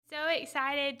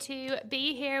excited to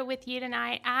be here with you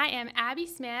tonight. I am Abby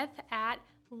Smith at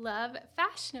Love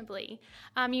Fashionably.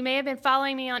 You may have been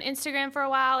following me on Instagram for a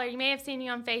while, or you may have seen me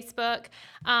on Facebook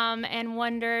and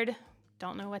wondered,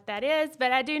 don't know what that is,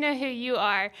 but I do know who you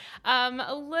are.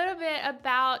 A little bit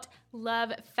about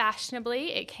Love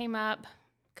Fashionably. It came up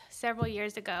several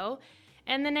years ago,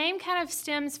 and the name kind of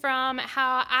stems from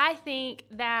how I think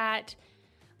that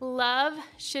love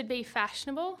should be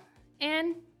fashionable,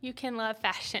 and you can love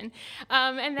fashion.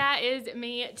 And that is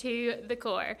me to the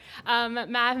core.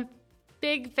 My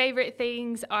big favorite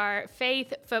things are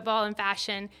faith, football, and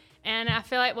fashion. And I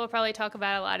feel like we'll probably talk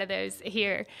about a lot of those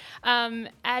here.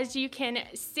 As you can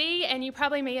see, and you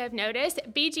probably may have noticed,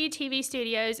 BGTV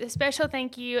Studios, a special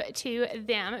thank you to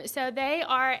them. So they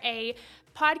are a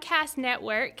podcast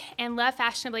network, and Love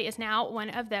Fashionably is now one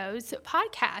of those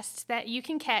podcasts that you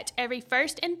can catch every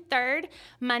first and third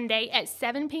Monday at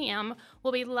 7 p.m.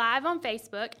 We'll be live on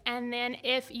Facebook, and then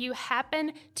if you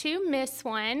happen to miss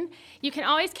one, you can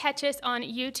always catch us on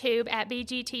YouTube at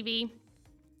BGTV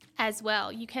as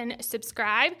well. You can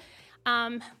subscribe.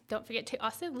 Don't forget to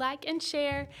also like and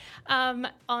share on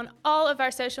all of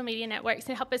our social media networks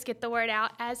and help us get the word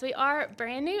out as we are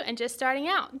brand new and just starting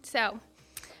out. So,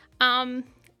 I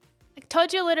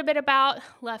told you a little bit about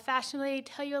Love Fashionably,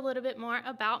 tell you a little bit more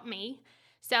about me.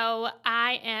 So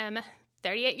I am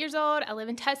 38 years old. I live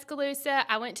in Tuscaloosa.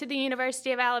 I went to the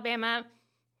University of Alabama.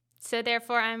 So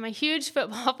therefore, I'm a huge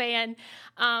football fan.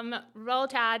 Roll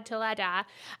Tide till I die.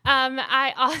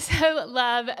 I also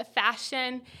love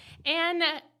fashion and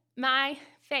my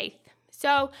faith.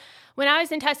 So when I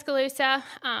was in Tuscaloosa,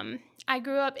 I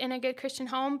grew up in a good Christian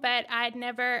home, but I'd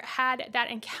never had that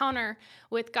encounter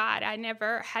with God. I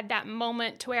never had that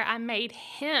moment to where I made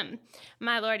Him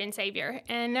my Lord and Savior.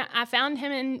 And I found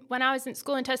Him when I was in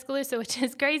school in Tuscaloosa, which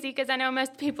is crazy because I know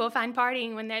most people find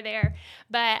partying when they're there,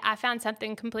 but I found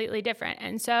something completely different.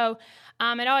 And so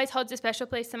it always holds a special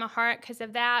place in my heart because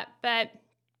of that. But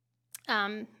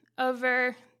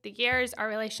over the years, our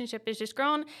relationship has just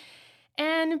grown.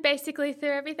 And basically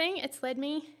through everything, it's led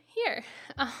me here.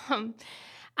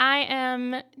 I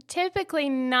am typically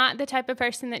not the type of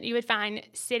person that you would find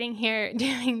sitting here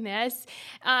doing this.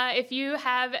 If you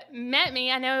have met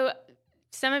me, I know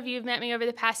some of you have met me over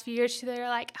the past few years, so they're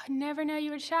like, I would never know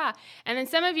you were shy. And then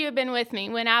some of you have been with me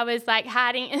when I was like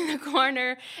hiding in the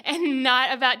corner and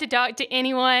not about to talk to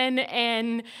anyone.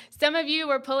 And some of you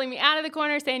were pulling me out of the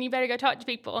corner saying, you better go talk to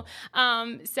people.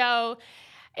 So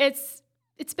it's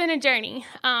been a journey,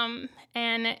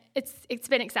 and it's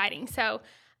been exciting. So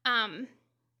I'm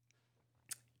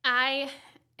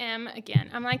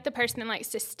like the person that likes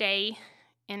to stay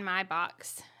in my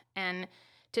box and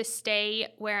to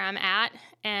stay where I'm at.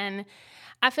 And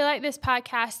I feel like this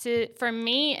podcast, for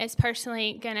me, is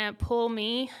personally going to pull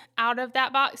me out of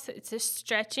that box. It's a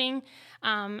stretching.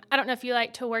 I don't know if you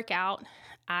like to work out.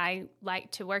 I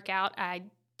like to work out. I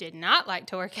did not like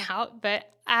to work out, but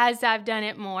as I've done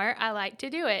it more, I like to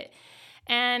do it.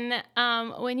 And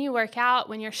when you work out,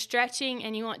 when you're stretching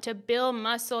and you want to build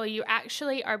muscle, you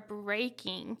actually are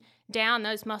breaking down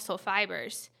those muscle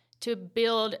fibers to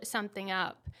build something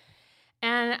up.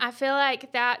 And I feel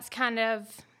like that's kind of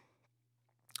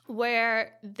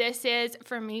where this is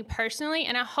for me personally.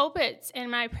 And I hope it's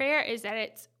in my prayer is that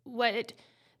it's what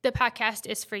the podcast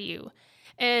is for you.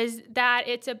 Is that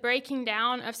it's a breaking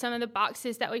down of some of the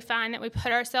boxes that we find that we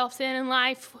put ourselves in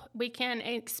life. We can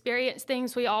experience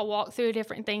things. We all walk through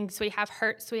different things. We have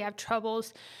hurts, we have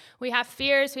troubles, we have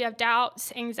fears, we have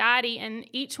doubts, anxiety, and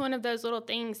each one of those little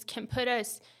things can put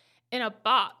us in a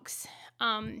box.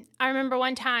 I remember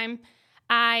one time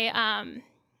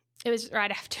it was right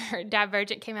after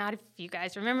Divergent came out, if you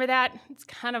guys remember that. It's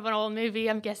kind of an old movie.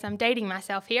 I guess I'm dating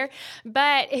myself here.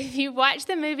 But if you watch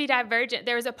the movie Divergent,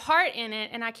 there was a part in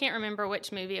it, and I can't remember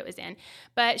which movie it was in,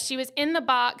 but she was in the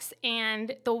box,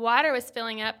 and the water was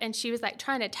filling up, and she was like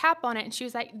trying to tap on it, and she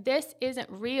was like, this isn't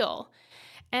real.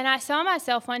 And I saw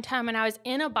myself one time when I was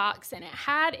in a box, and it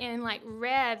had in like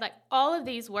red, like all of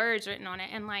these words written on it,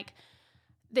 and like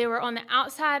they were on the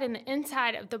outside and the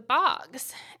inside of the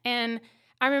box. And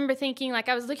I remember thinking, like,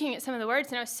 I was looking at some of the words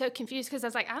and I was so confused because I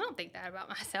was like, I don't think that about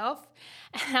myself.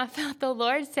 And I felt the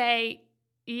Lord say,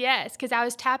 yes, because I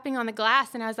was tapping on the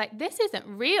glass and I was like, this isn't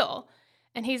real.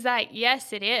 And He's like,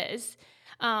 yes, it is.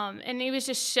 And He was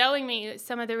just showing me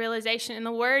some of the realization and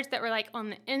the words that were like on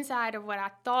the inside of what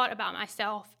I thought about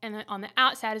myself, and on the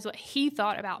outside is what He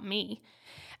thought about me.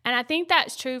 And I think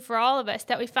that's true for all of us,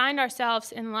 that we find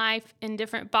ourselves in life in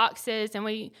different boxes, and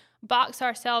we box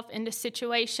ourselves into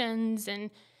situations, and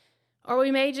Or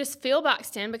we may just feel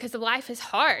boxed in because life is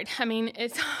hard. I mean,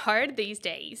 it's hard these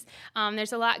days.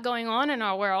 There's a lot going on in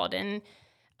our world, and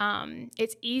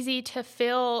it's easy to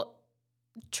feel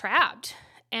trapped.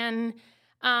 And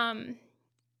I'm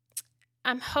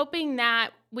hoping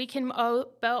that we can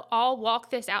all walk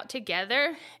this out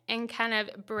together and kind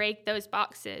of break those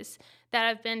boxes that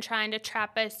have been trying to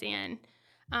trap us in.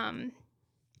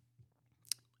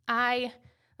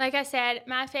 Like I said,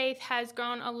 my faith has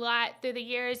grown a lot through the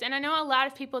years, and I know a lot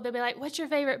of people, they'll be like, what's your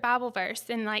favorite Bible verse?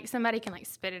 And like somebody can like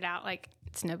spit it out like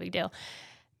it's no big deal.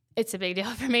 It's a big deal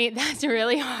for me. That's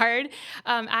really hard.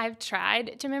 I've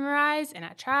tried to memorize, and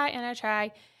I try,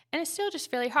 and it's still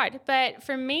just really hard. But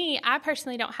for me, I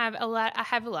personally don't have a lot. I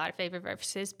have a lot of favorite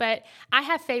verses, but I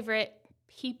have favorite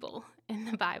people in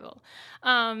the Bible.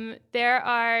 There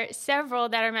are several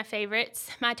that are my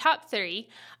favorites. My top 3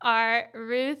 are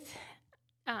Ruth,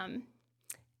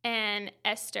 and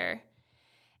Esther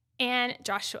and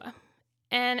Joshua.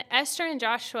 And Esther and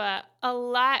Joshua, a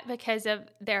lot because of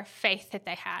their faith that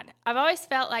they had. I've always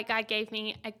felt like God gave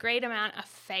me a great amount of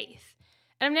faith.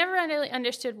 And I've never really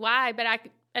understood why, but I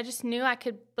just knew I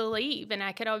could believe, and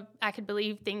I could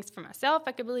believe things for myself.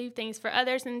 I could believe things for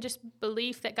others, and just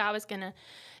belief that God was going to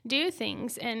do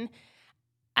things. And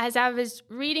as I was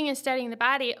reading and studying the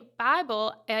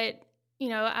Bible, I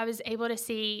was able to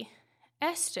see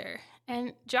Esther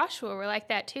and Joshua were like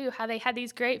that too, how they had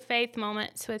these great faith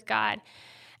moments with God.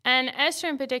 And Esther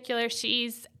in particular,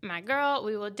 she's my girl.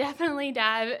 We will definitely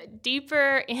dive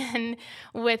deeper in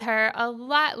with her a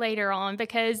lot later on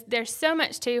because there's so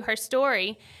much to her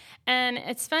story. And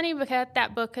it's funny because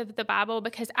that book of the Bible,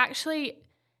 because actually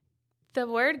the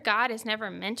word God is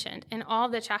never mentioned in all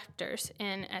the chapters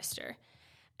in Esther.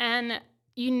 And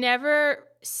you never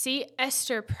see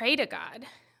Esther pray to God,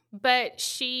 but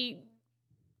she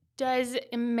does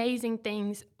amazing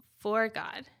things for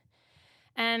God.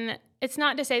 And it's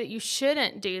not to say that you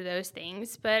shouldn't do those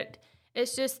things, but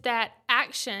it's just that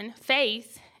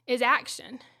faith is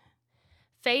action.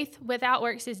 Faith without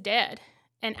works is dead.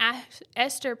 And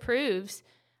Esther proves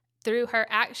through her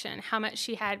action how much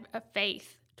she had a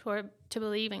faith to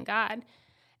believe in God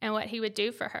and what he would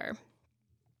do for her.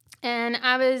 And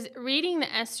I was reading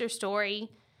the Esther story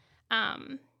a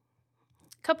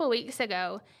couple weeks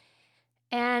ago,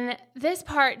 and this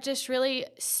part just really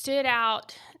stood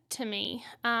out to me.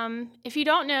 If you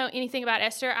don't know anything about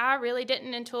Esther, I really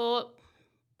didn't until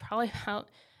probably about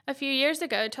a few years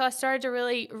ago, until I started to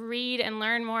really read and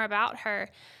learn more about her.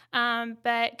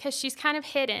 But because she's kind of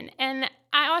hidden. And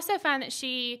I also find that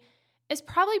she is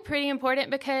probably pretty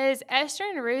important because Esther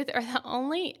and Ruth are the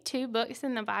only 2 books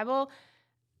in the Bible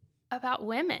about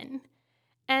women.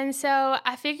 And so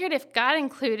I figured if God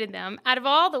included them, out of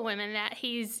all the women that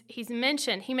he's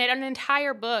mentioned, he made an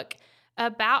entire book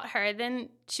about her, then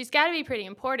she's got to be pretty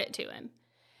important to him.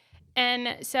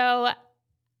 And so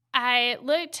I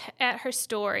looked at her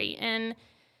story, and,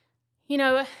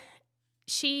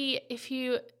 if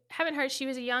you haven't heard, she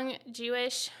was a young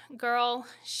Jewish girl.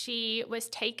 She was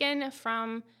taken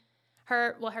from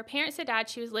her parents had died.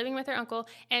 She was living with her uncle,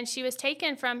 and she was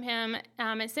taken from him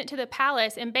and sent to the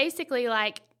palace, and basically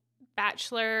like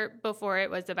Bachelor before it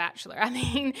was a Bachelor. I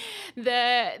mean,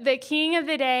 the king of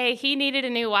the day, he needed a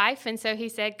new wife, and so he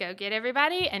said, go get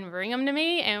everybody and bring them to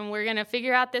me, and we're going to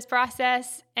figure out this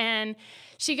process. And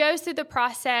she goes through the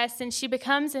process, and she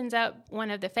ends up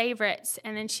one of the favorites,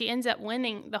 and then she ends up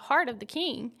winning the heart of the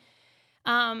king.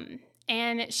 And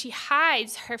she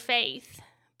hides her faith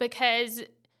because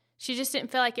she just didn't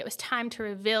feel like it was time to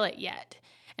reveal it yet.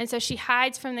 And so she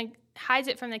hides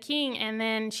it from the king, and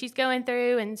then she's going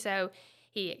through, and so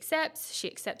she accepts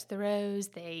the rose,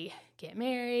 they get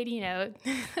married,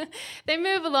 they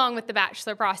move along with the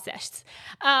Bachelor process.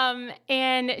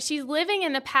 And she's living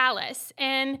in the palace,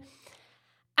 and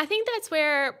I think that's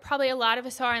where probably a lot of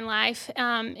us are in life.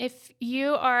 If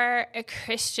you are a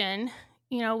Christian,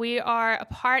 we are a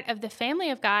part of the family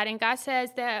of God, and God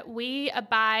says that we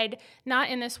abide not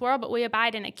in this world, but we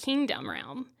abide in a kingdom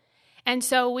realm. And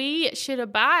so we should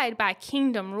abide by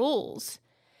kingdom rules,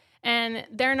 and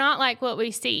they're not like what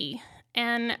we see.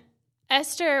 And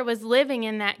Esther was living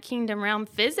in that kingdom realm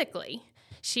physically.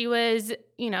 She was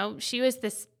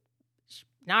this,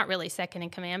 not really second in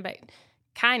command, but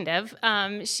kind of.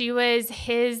 She was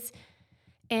his,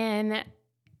 and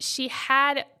she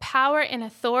had power and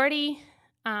authority,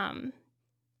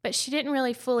 but she didn't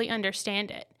really fully understand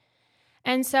it.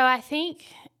 And so I think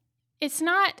it's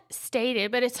not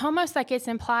stated, but it's almost like it's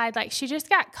implied, like she just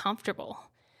got comfortable.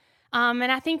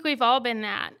 And I think we've all been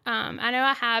that. I know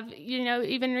I have,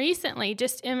 even recently,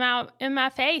 just in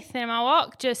my faith and in my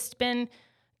walk, just been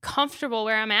comfortable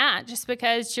where I'm at just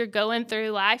because you're going through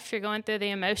life, you're going through the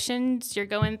emotions, you're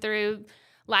going through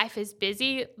life is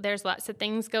busy, there's lots of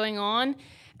things going on.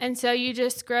 And so you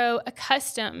just grow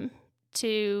accustomed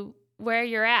to where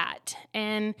you're at.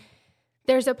 And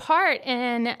there's a part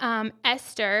in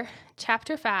Esther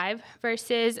chapter 5,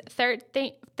 verses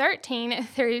 13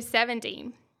 through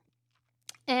 17.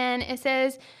 And it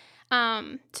says,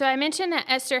 so I mentioned that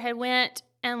Esther had went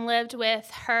and lived with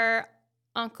her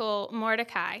uncle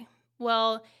Mordecai.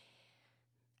 Well,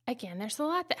 again, there's a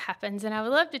lot that happens, and I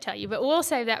would love to tell you, but we'll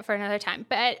save that for another time.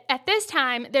 But at this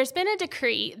time, there's been a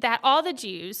decree that all the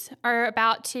Jews are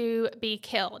about to be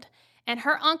killed, and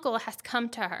her uncle has come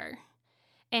to her.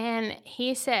 And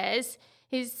he says,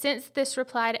 he's sent this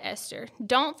reply to Esther,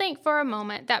 "Don't think for a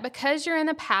moment that because you're in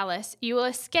the palace, you will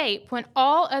escape when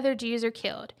all other Jews are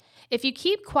killed. If you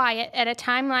keep quiet at a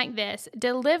time like this,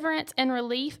 deliverance and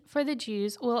relief for the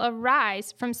Jews will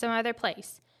arise from some other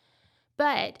place.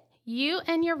 But you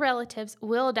and your relatives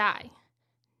will die.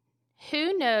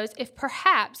 Who knows if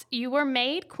perhaps you were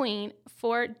made queen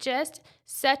for just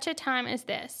such a time as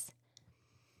this?"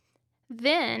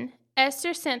 Then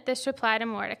Esther sent this reply to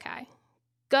Mordecai,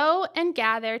 "Go and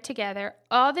gather together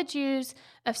all the Jews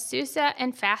of Susa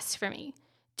and fast for me.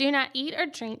 Do not eat or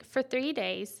drink for 3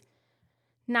 days,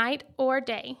 night or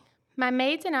day. My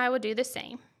maids and I will do the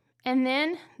same. And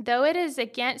then, though it is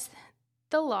against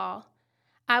the law,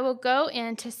 I will go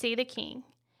in to see the king.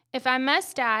 If I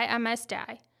must die, I must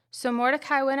die." So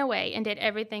Mordecai went away and did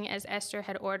everything as Esther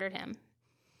had ordered him.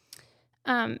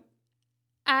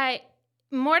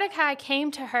 Mordecai came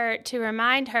to her to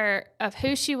remind her of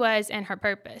who she was and her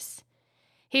purpose.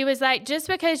 He was like, just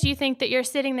because you think that you're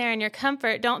sitting there in your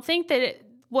comfort, don't think that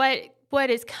what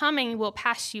is coming will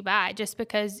pass you by just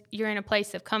because you're in a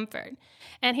place of comfort.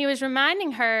 And he was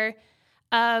reminding her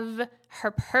of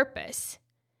her purpose.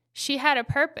 She had a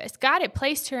purpose. God had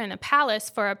placed her in the palace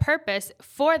for a purpose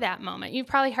for that moment. You've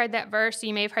probably heard that verse.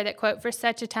 You may have heard that quote, "For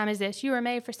such a time as this. You were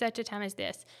made for such a time as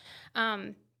this."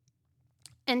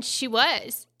 And she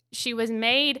was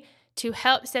made to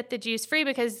help set the Jews free,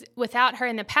 because without her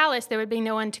in the palace, there would be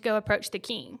no one to go approach the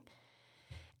king.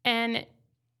 And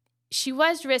she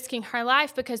was risking her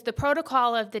life because the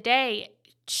protocol of the day,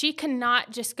 she could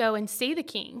not just go and see the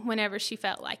king whenever she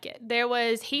felt like it.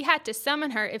 He had to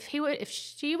summon her. If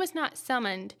she was not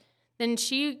summoned, then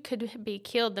she could be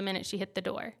killed the minute she hit the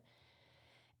door.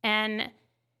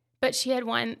 But she had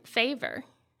one favor.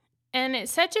 And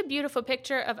it's such a beautiful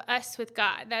picture of us with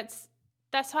God. That's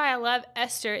why I love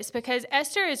Esther. It's because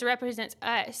Esther represents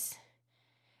us.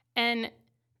 And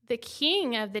the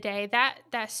king of the day,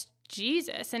 that's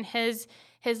Jesus and his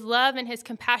love and his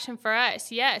compassion for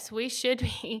us. Yes, we should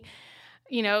be,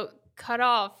 cut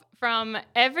off from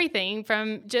everything,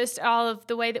 from just all of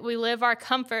the way that we live our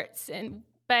comforts.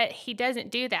 But he doesn't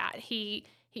do that. He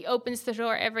opens the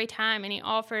door every time, and he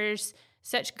offers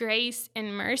such grace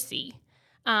and mercy.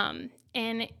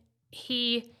 And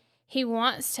he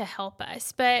wants to help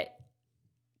us, but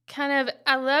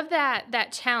I love that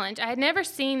challenge. I had never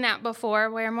seen that before,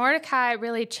 where Mordecai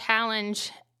really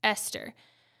challenged Esther,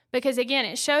 because again,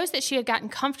 it shows that she had gotten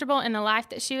comfortable in the life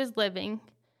that she was living,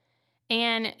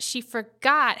 and she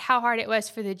forgot how hard it was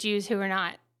for the Jews who were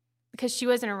not, because she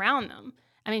wasn't around them.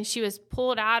 I mean, she was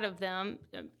pulled out of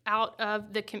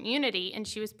the community, and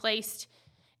she was placed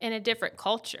in a different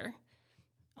culture,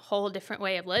 a whole different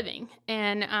way of living.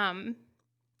 And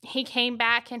he came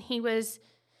back and he was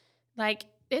like,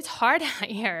 "It's hard out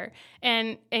here,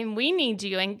 and we need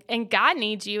you, and God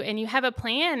needs you, and you have a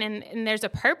plan, and there's a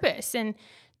purpose, and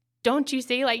don't you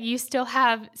see, like, you still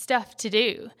have stuff to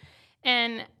do."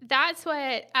 And that's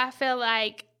what I feel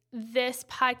like this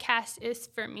podcast is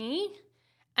for me,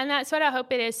 and that's what I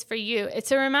hope it is for you.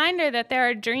 It's a reminder that there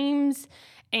are dreams,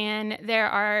 and there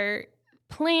are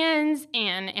plans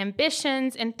and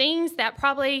ambitions and things that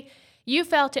probably you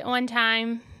felt at one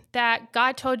time that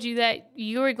God told you that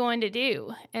you were going to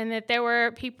do, and that there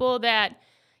were people that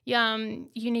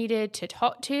you needed to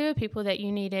talk to, people that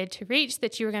you needed to reach,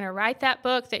 that you were going to write that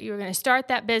book, that you were going to start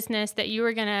that business, that you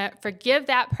were going to forgive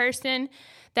that person,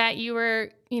 that you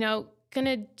were, going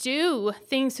to do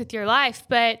things with your life.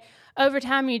 But over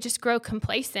time, you just grow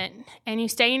complacent and you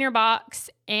stay in your box,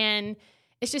 and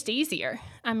it's just easier.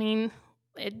 I mean,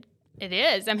 it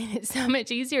is. I mean, it's so much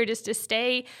easier just to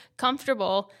stay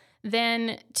comfortable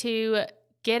than to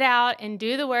get out and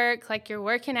do the work like you're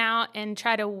working out and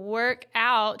try to work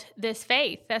out this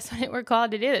faith. That's what we're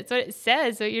called to do. That's what it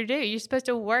says, what you do. You're supposed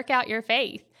to work out your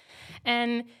faith.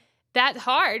 And that's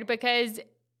hard, because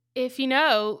if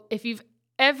you've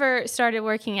ever started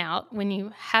working out when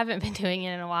you haven't been doing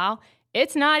it in a while,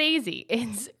 it's not easy.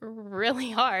 It's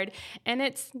really hard, and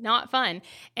it's not fun.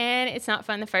 And it's not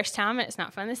fun the first time, and it's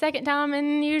not fun the second time,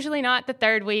 and usually not the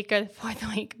third week or the fourth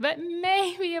week, but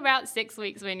maybe about 6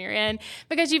 weeks when you're in,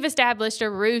 because you've established a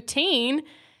routine.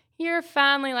 You're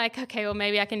finally like, okay, well,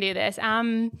 maybe I can do this.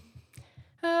 I'm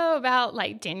about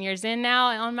like 10 years in now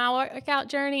on my workout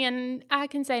journey, and I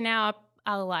can say now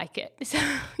I like it. So,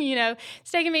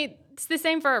 it's taking me. It's the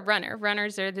same for a runner.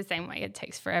 Runners are the same way. It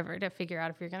takes forever to figure out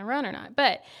if you're going to run or not.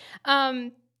 But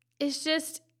it's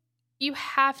just, you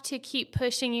have to keep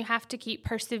pushing. You have to keep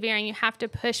persevering. You have to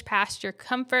push past your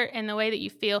comfort and the way that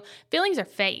you feel. Feelings are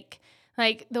fake.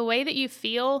 Like, the way that you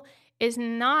feel is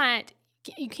not,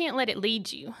 you can't let it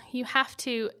lead you. You have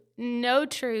to know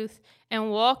truth and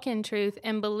walk in truth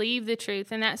and believe the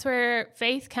truth. And that's where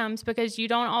faith comes, because you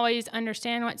don't always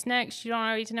understand what's next. You don't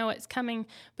always know what's coming,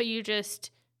 but you just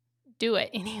do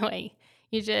it anyway.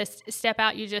 You just step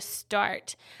out, you just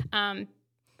start.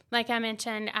 Like I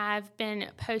mentioned, I've been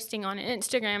posting on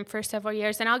Instagram for several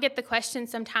years, and I'll get the question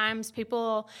sometimes.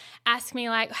 People ask me,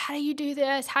 like, how do you do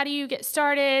this? How do you get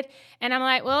started? And I'm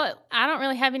like, well, I don't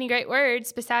really have any great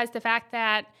words besides the fact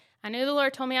that I knew the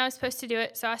Lord told me I was supposed to do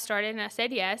it, so I started, and I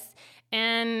said yes.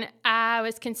 And I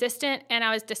was consistent, and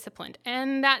I was disciplined.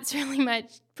 And that's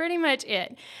pretty much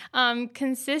it.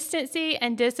 Consistency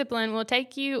and discipline will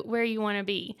take you where you want to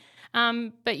be.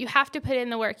 But you have to put in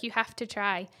the work. You have to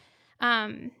try.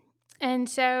 And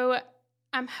so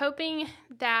I'm hoping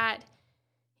that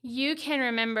you can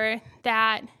remember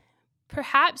that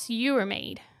perhaps you were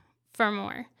made for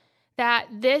more. That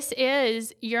this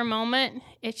is your moment.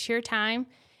 It's your time.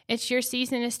 It's your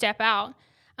season to step out.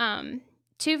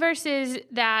 2 verses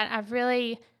that I've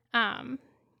really been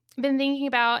thinking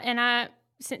about, and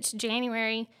since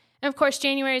January. And of course,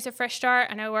 January is a fresh start.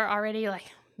 I know we're already like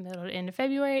middle to end of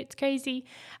February. It's crazy.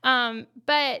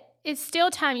 But it's still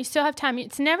time. You still have time.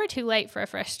 It's never too late for a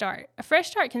fresh start. A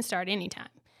fresh start can start anytime.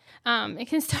 It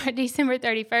can start December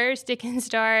 31st. It can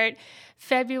start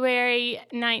February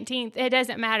 19th. It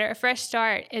doesn't matter. A fresh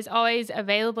start is always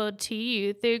available to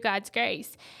you through God's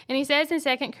grace. And he says in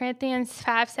 2 Corinthians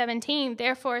 5:17,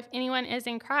 therefore, if anyone is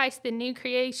in Christ, the new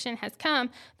creation has come,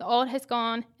 the old has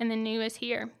gone, and the new is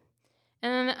here.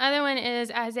 And then the other one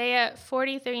is Isaiah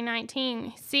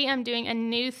 43:19. See, I'm doing a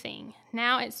new thing.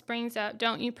 Now it springs up.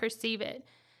 Don't you perceive it?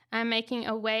 I'm making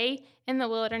a way in the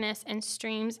wilderness and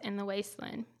streams in the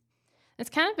wasteland. It's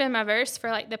kind of been my verse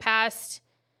for like the past,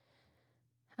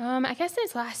 I guess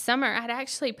since last summer. I'd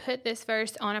actually put this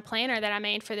verse on a planner that I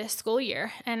made for this school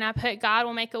year. And I put, God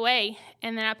will make a way.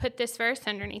 And then I put this verse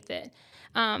underneath it.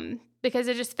 Because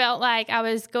it just felt like I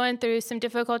was going through some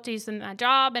difficulties in my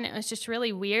job, and it was just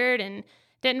really weird and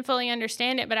didn't fully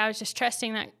understand it, but I was just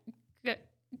trusting that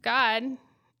God,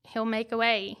 he'll make a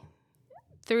way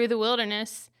through the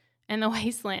wilderness and the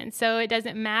wasteland. So it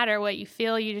doesn't matter what you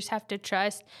feel, you just have to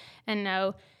trust and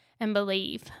know and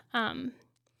believe.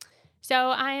 So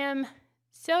I am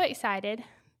so excited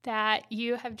that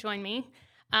you have joined me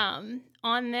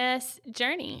on this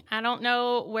journey. I don't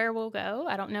know where we'll go.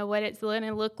 I don't know what it's going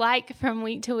to look like from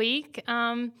week to week.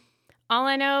 All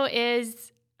I know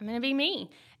is I'm going to be me,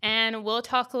 and we'll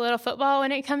talk a little football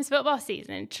when it comes football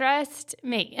season. Trust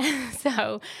me.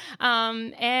 So,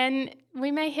 and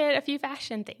we may hit a few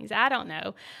fashion things. I don't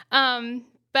know.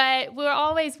 But we're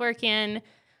always working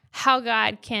how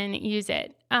God can use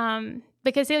it,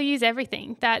 because he'll use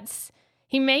everything.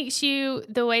 He makes you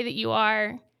the way that you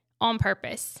are on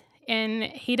purpose. And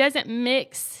he doesn't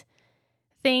mix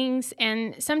things.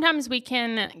 And sometimes we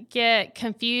can get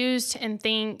confused and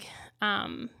think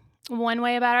one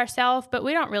way about ourselves, but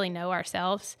we don't really know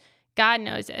ourselves. God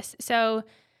knows us. So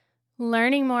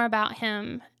learning more about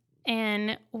him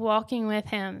and walking with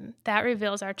him, that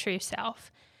reveals our true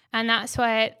self. And that's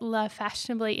what Love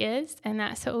Fashionably is. And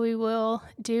that's what we will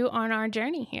do on our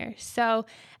journey here. So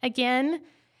again,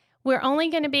 we're only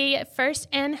going to be first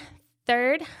and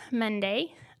third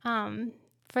Monday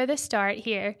for the start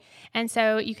here. And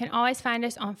so you can always find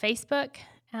us on Facebook,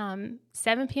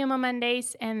 7 p.m. on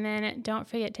Mondays. And then don't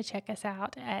forget to check us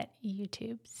out at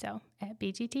YouTube, so at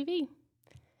BGTV.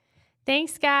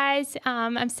 Thanks, guys.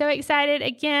 I'm so excited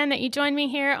again that you joined me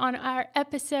here on our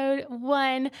episode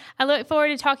 1. I look forward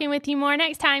to talking with you more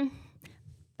next time.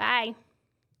 Bye.